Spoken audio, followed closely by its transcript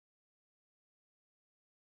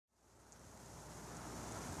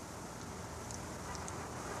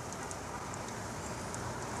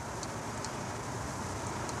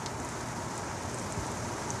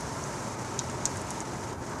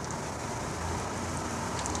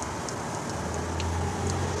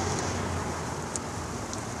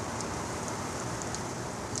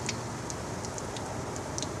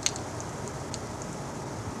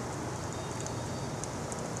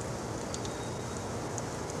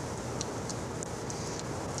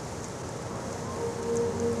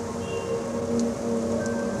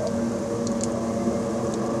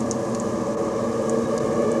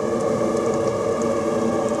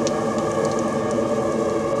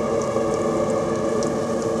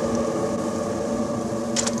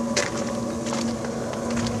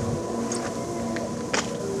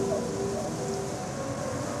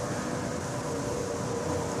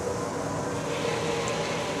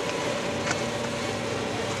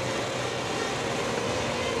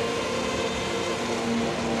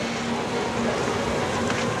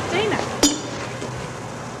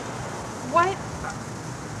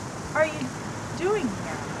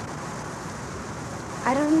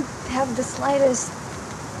have the slightest...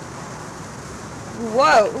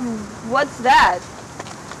 Whoa, what's that?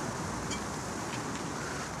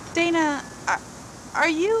 Dana, are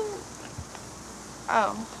you...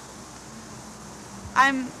 Oh.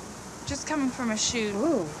 I'm just coming from a shoot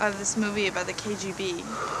of this movie about the KGB.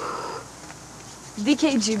 The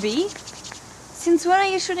KGB? Since when are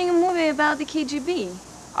you shooting a movie about the KGB?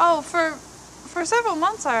 Oh, for several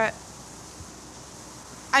months, I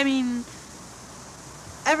mean,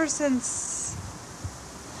 ever since...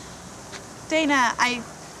 Dana,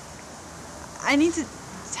 I need to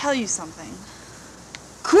tell you something.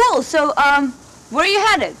 Cool, so, where are you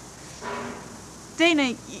headed?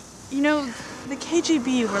 Dana, you know, the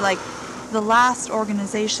KGB were like the last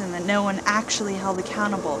organization that no one actually held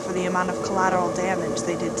accountable for the amount of collateral damage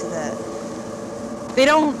they did to the... They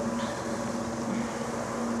don't...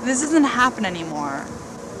 This doesn't happen anymore.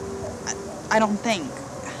 I don't think.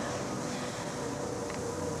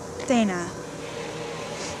 Dana,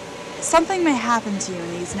 something may happen to you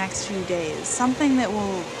in these next few days. Something that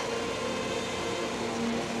will...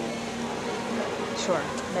 Sure,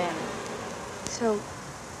 Dana. So,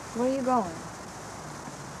 where are you going?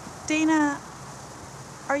 Dana,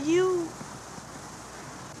 are you...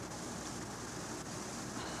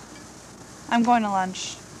 I'm going to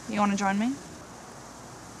lunch. You want to join me?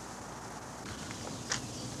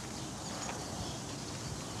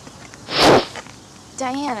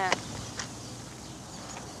 Diana.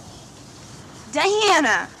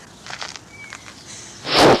 Diana!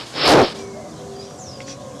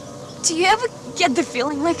 Do you ever get the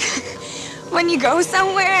feeling like when you go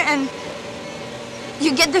somewhere and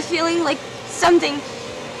you get the feeling like something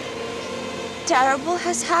terrible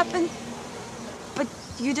has happened, but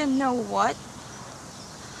you don't know what?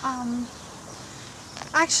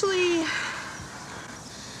 Actually...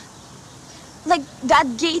 Like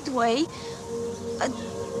that gateway,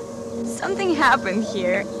 something happened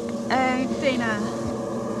here. Dana,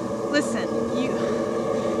 listen,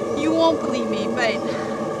 you won't believe me, but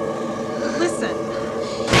listen.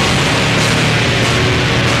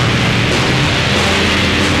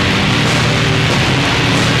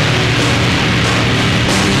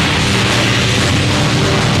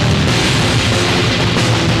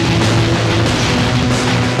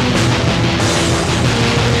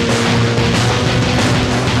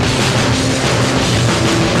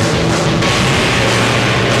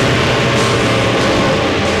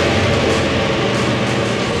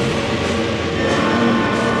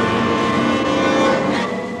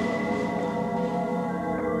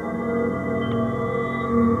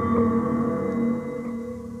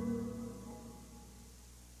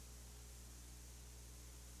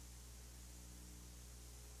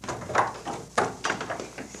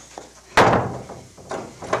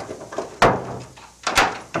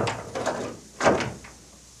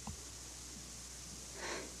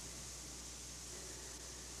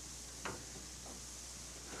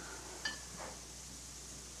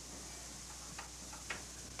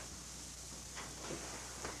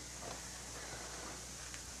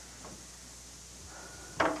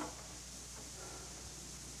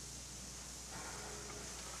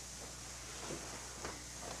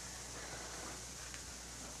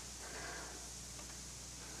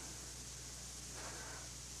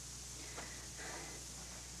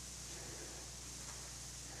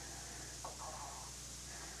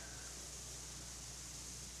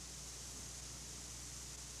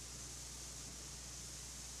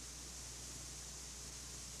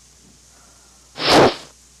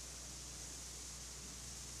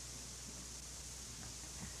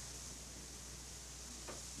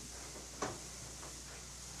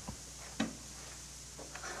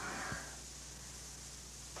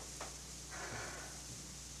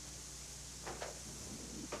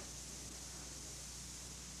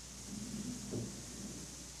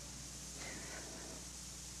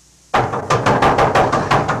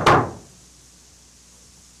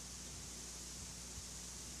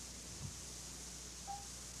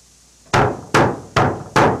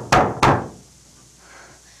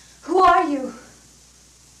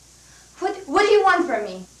 What do you want from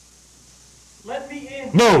me? Let me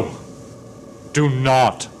in. No! Do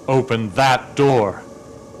not open that door.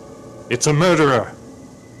 It's a murderer.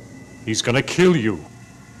 He's gonna kill you.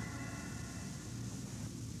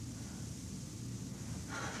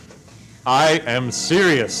 I am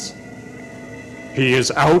serious. He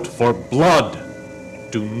is out for blood.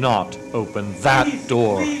 Do not open that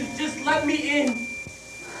door. Please, just let me in.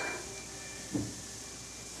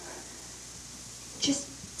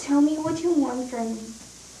 Just tell me what you want from me.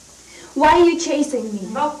 Why are you chasing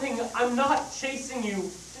me? Nothing. I'm not chasing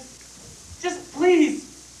you. Just please,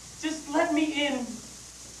 just let me in.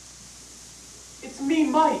 It's me,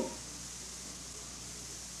 Mike.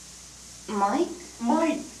 Mike?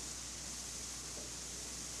 Mike.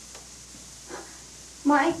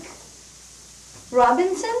 Mike?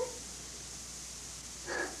 Robinson?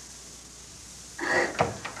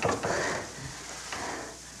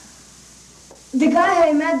 The guy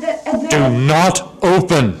I met at the... Do not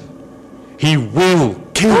open! He will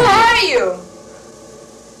kill Who you! are you?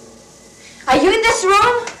 Are you in this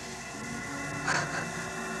room?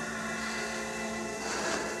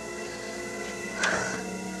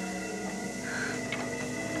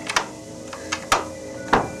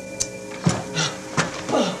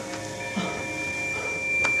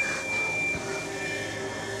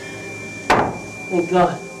 Thank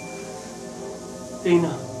God. Dana.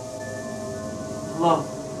 Love.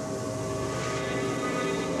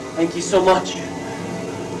 Thank you so much. I'd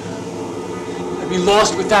be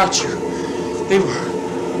lost without you. They were...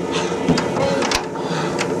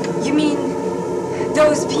 You mean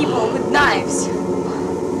those people with knives?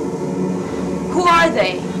 Who are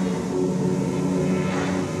they?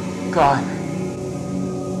 God.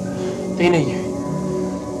 Dana,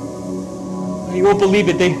 you won't believe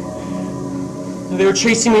it. They were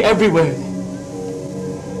chasing me everywhere.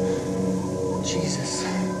 Jesus.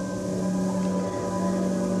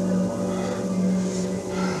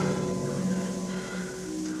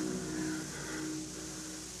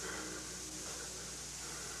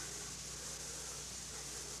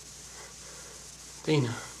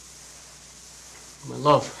 Dana. My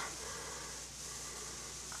love.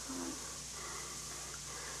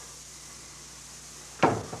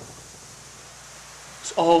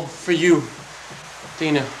 It's all for you.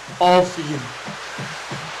 Dana, all for you.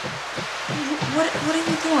 What are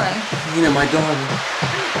you doing? Dana, my darling.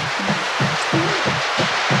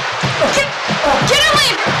 Get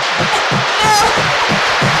away!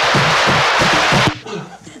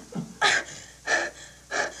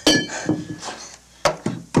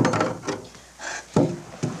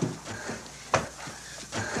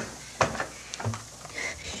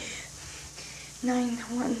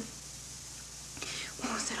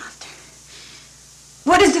 What was it after?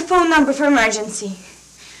 What is the phone number for emergency?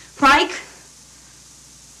 Mike?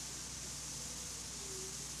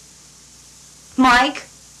 Mike?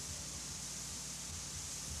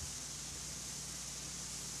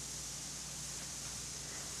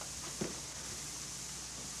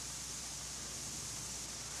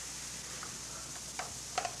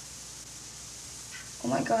 Oh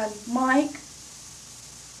my God, Mike?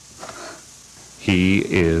 He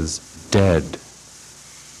is dead.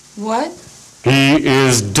 What? He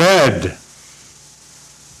is dead!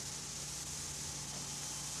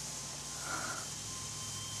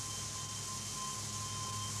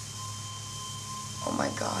 Oh my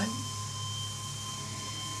God.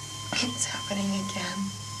 It's happening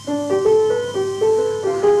again.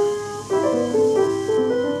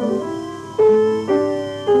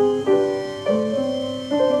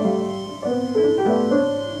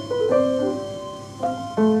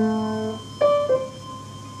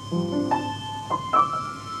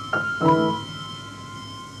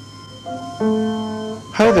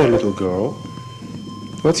 Hi there, little girl.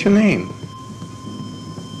 What's your name?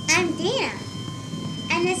 I'm Dana.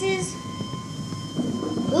 And this is...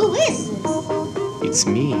 Who is this? It's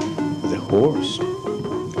me, the horse.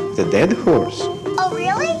 The dead horse. Oh,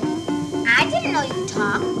 really? I didn't know you could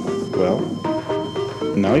talk. Well,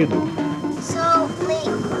 now you do. So, Lee,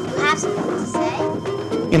 you have something to say?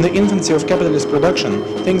 In the infancy of capitalist production,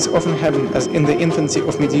 things often happen as in the infancy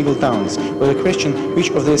of medieval towns, where the question which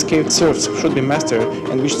of the escaped serfs should be master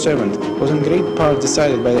and which servant was in great part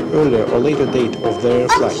decided by the earlier or later date of their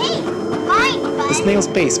flight. Okay, fine, The but... snail's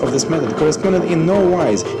pace of this method corresponded in no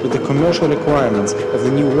wise with the commercial requirements of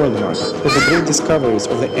the New World market that the great discoveries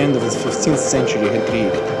of the end of the 15th century had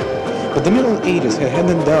created. But the Middle Ages had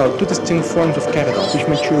handed down two distinct forms of capital which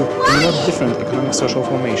mature in not different economic social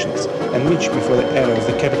formations, and which, before the era of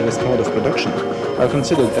the capitalist mode of production, are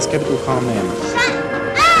considered as capital par men,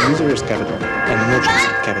 usurer's capital and merchant's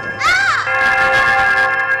capital.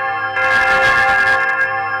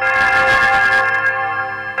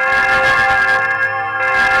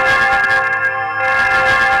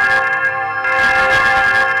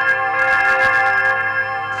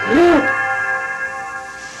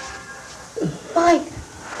 Mike.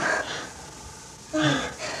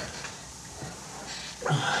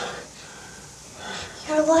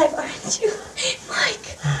 You're alive, aren't you?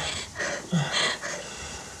 Mike.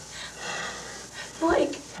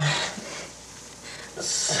 Mike.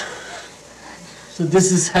 So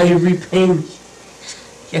this is how you repay me.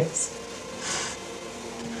 Yes.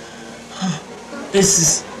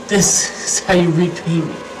 This is how you repay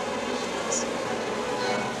me.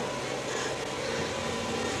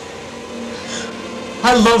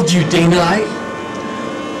 I loved you, Dana.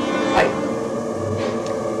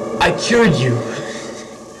 I cured you.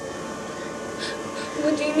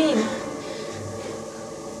 What do you mean?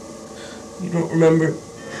 You don't remember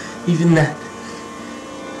even that.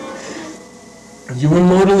 You were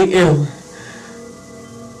mortally ill,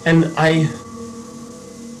 and I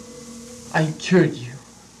cured you.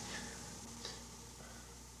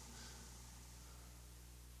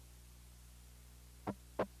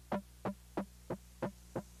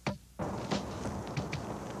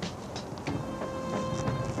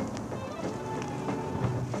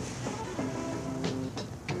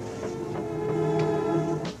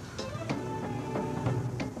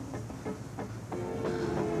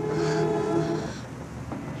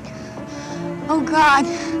 Oh God.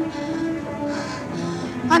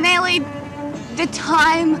 Annihilate the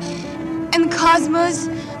time and cosmos,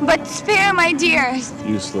 but spare my dears.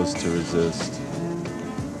 Useless to resist.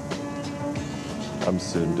 I'm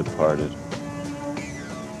soon departed.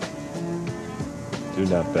 Do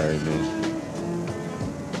not bury me.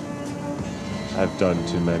 I've done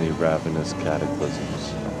too many ravenous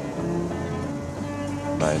cataclysms.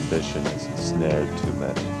 My ambition has ensnared too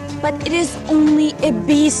many. But it is only a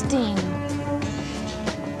bee sting.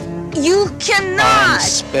 You cannot! I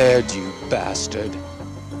spared you, bastard.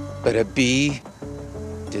 But a bee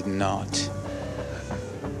did not.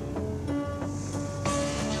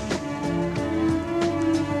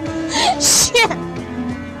 Shit!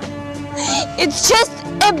 It's just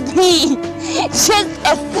a bee! Just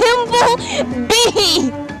a simple bee!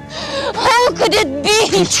 How could it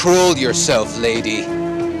be? Control yourself, lady.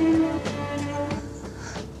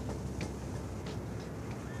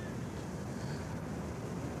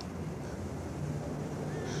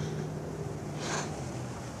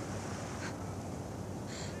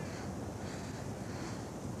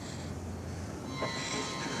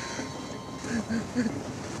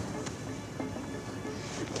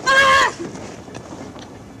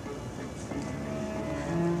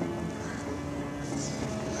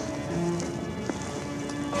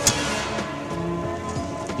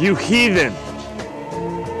 You heathen!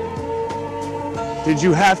 Did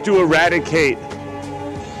you have to eradicate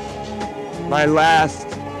my last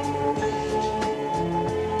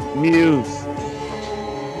muse?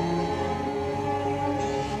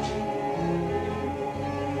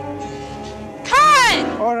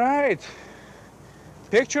 All right.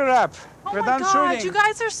 Picture up. Oh We're my done God, shooting. you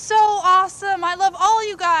guys are so awesome. I love all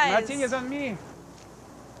you guys. Nothing is on me.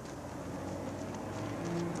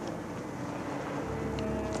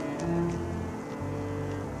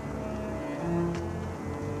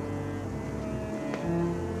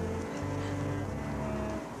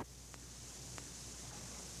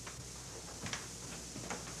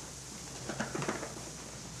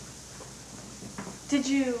 Did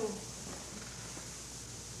you...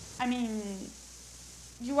 I mean,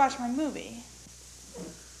 you watched my movie.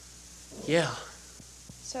 Yeah.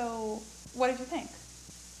 So, what did you think?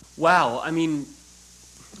 Wow, I mean,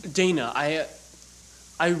 Dana, I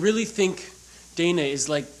really think Dana is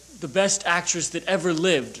like the best actress that ever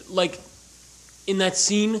lived. Like, in that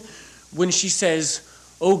scene when she says,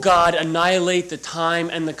 "Oh God, annihilate the time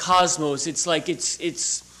and the cosmos," it's like,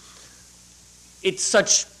 it's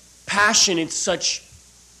such passion, it's such...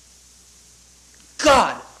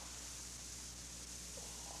 God!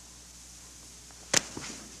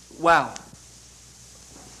 Wow.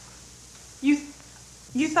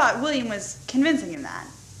 You thought William was convincing in that?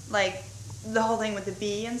 Like, the whole thing with the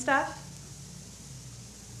bee and stuff?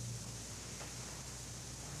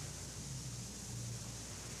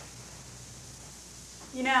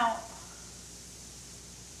 You know,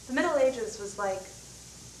 the Middle Ages was like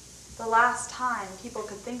the last time people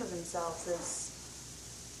could think of themselves as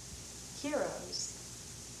heroes.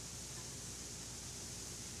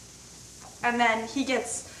 And then he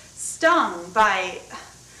gets stung by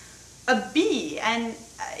a bee, and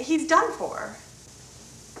he's done for.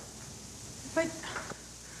 But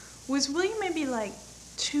was William maybe like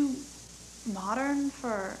too modern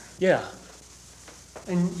for... Yeah.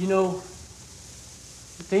 And you know,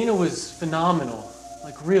 Dana was phenomenal.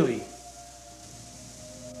 Like, really.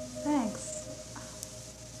 Thanks.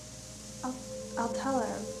 I'll tell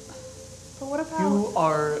her. But what about... You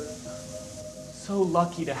are so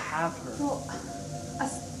lucky to have her. Well,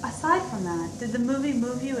 aside from that, did the movie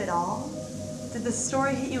move you at all? Did the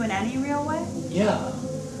story hit you in any real way? Yeah.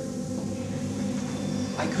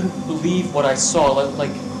 I couldn't believe what I saw.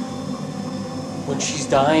 Like when she's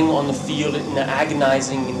dying on the field and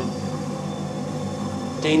agonizing, and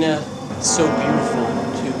Dana is so beautiful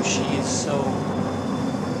too. She is so...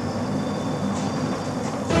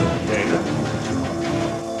 Dana?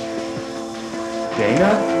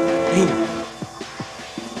 Dana? Dana.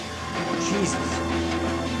 Jesus.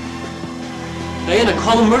 Diana,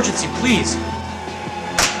 call emergency, please.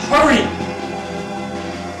 Hurry!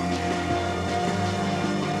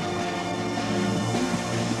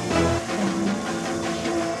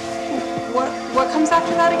 What comes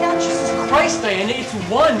after that again? Jesus Christ, Diana, it's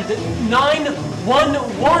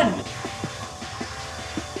 911.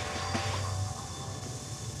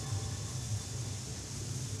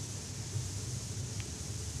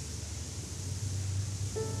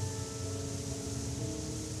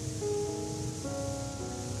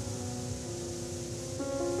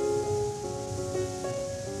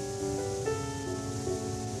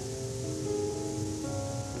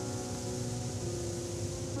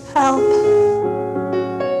 Help.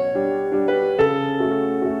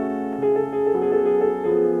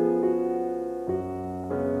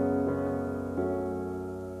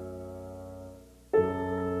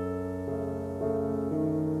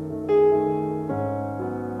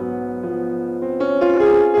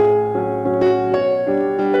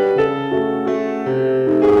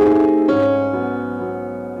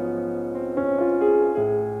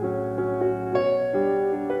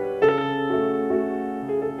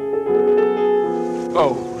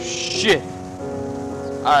 Oh, shit.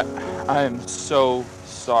 I am so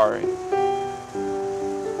sorry.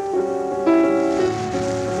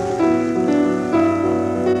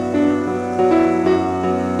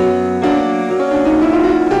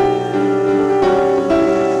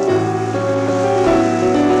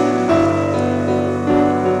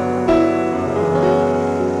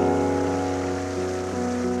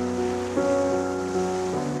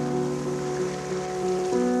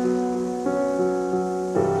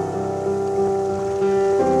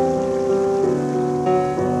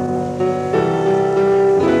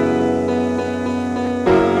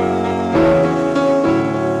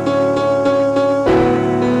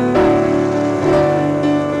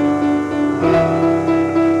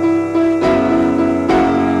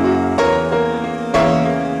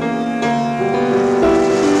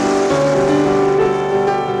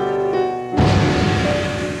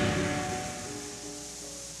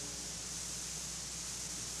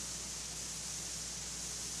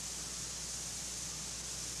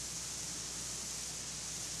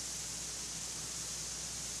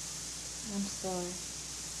 I'm sorry.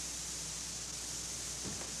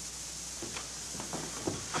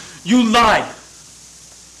 You lied!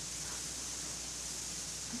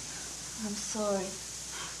 I'm sorry.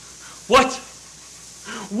 What?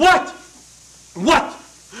 What? What?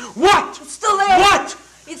 What? It's too late. What?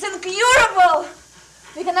 It's incurable.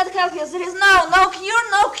 We cannot help you. There is no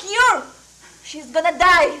cure, no cure. She's gonna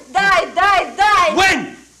die. Die.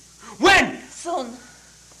 When? When? Soon.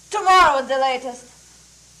 Tomorrow at the latest.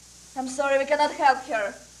 I'm sorry, we cannot help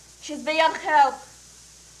her. She's beyond help.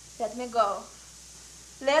 Let me go.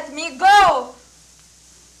 Let me go!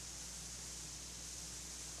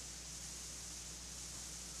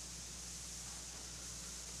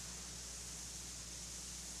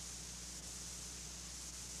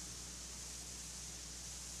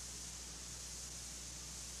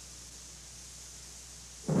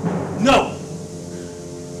 No!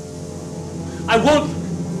 I won't.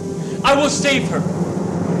 I will save her.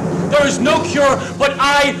 There is no cure, but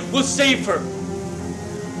I will save her.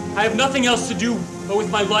 I have nothing else to do but with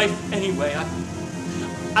my life anyway.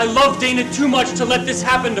 I love Dana too much to let this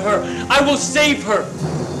happen to her. I will save her.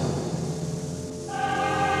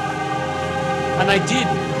 And I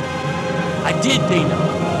did, Dana.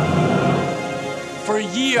 For a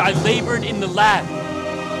year, I labored in the lab.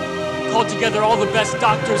 Called together all the best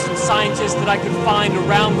doctors and scientists that I could find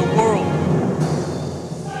around the world.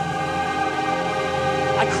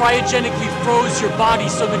 I cryogenically froze your body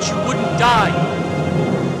so that you wouldn't die.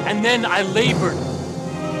 And then I labored.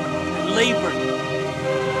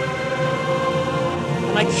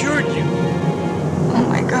 And I cured you. Oh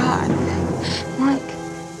my God. Mike,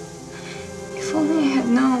 if only I had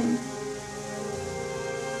known.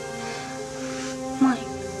 Mike,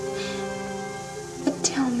 but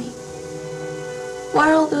tell me, why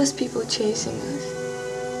are all those people chasing us?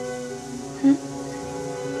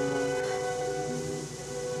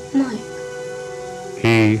 Mike.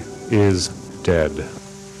 He is dead.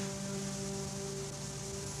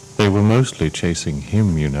 They were mostly chasing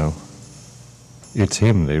him, you know. It's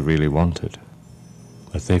him they really wanted.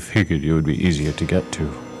 But they figured you would be easier to get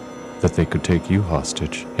to. That they could take you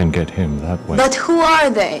hostage and get him that way. But who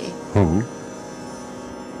are they? Who?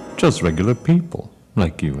 Just regular people,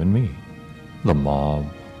 like you and me. The mob,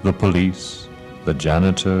 the police, the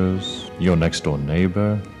janitors, your next-door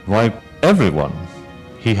neighbor. Why, everyone.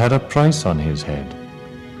 He had a price on his head.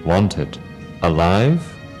 Wanted. Alive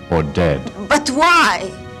or dead? But why?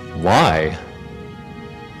 Why?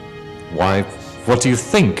 Why, what do you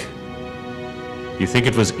think? You think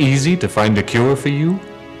it was easy to find a cure for you?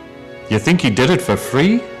 You think he did it for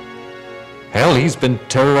free? Hell, he's been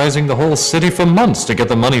terrorizing the whole city for months to get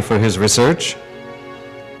the money for his research.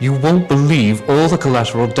 You won't believe all the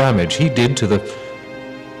collateral damage he did to the...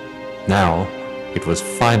 Now, it was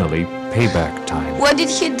finally payback time. What did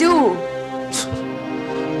he do?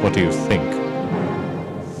 What do you think?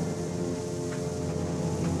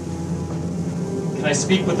 Can I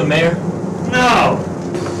speak with the mayor? No!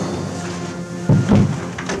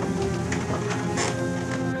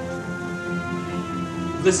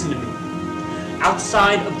 Listen to me.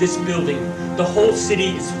 Outside of this building, the whole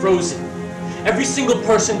city is frozen. Every single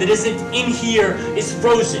person that isn't in here is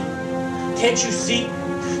frozen. Can't you see?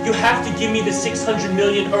 You have to give me the 600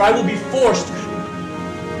 million or I will be forced,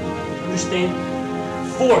 understand?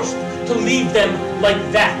 Forced to leave them like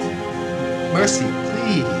that. Mercy,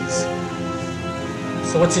 please.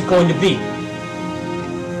 So what's it going to be?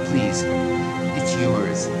 Please. It's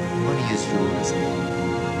yours. Money is yours.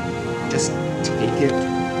 Just take it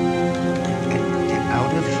and get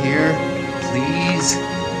out of here, please.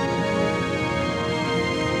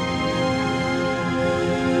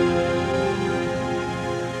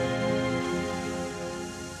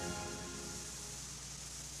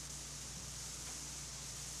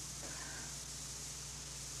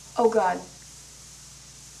 Oh God.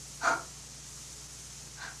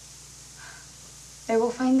 They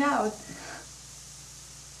will find out.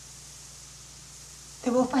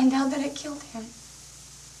 They will find out that I killed him.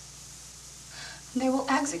 They will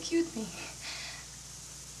execute me.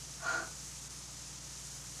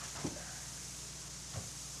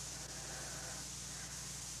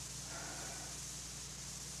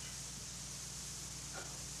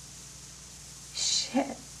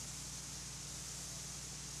 Shit.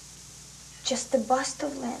 Just a bust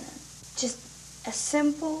of Lenin. Just a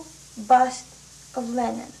simple bust of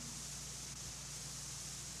Lenin.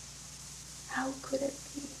 How could it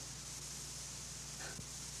be?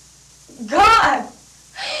 God!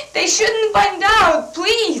 They shouldn't find out,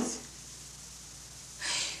 please!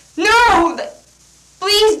 No!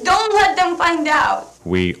 Please don't let them find out!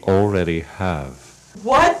 We already have.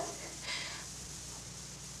 What?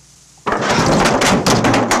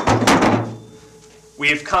 We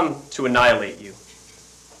have come to annihilate you.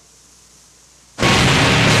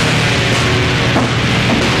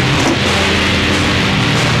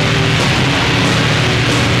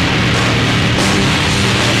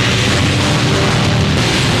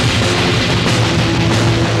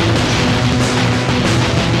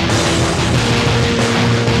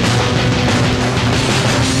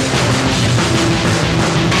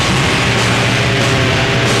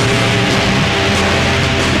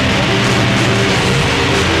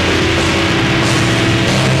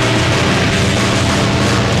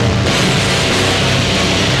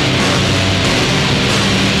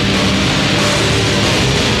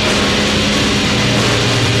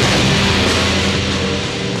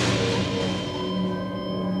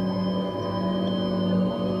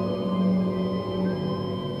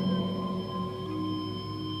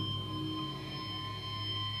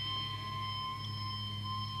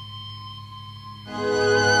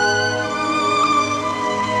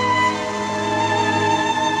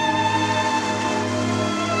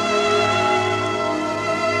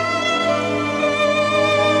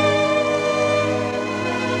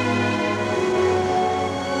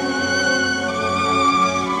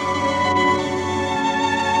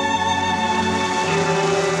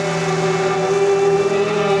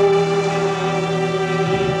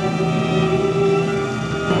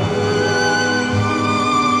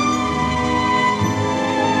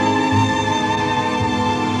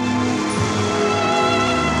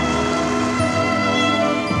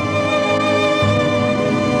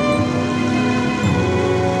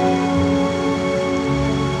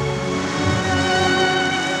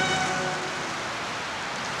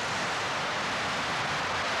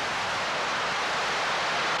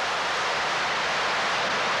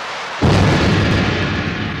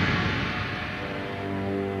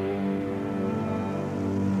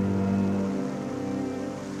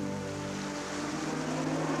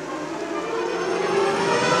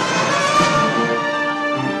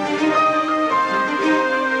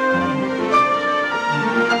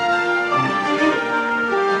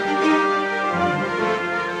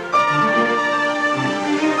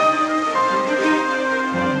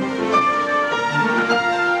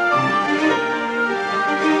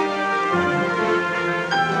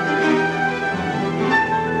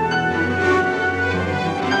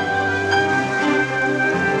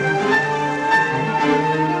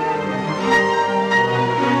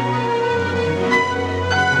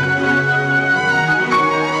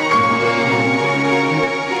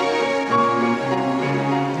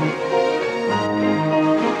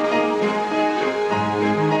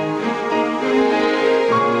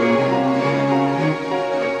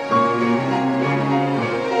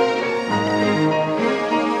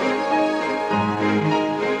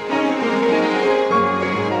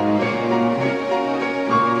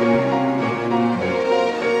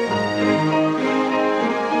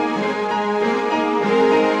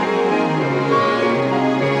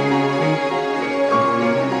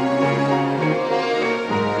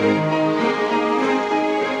 Bye.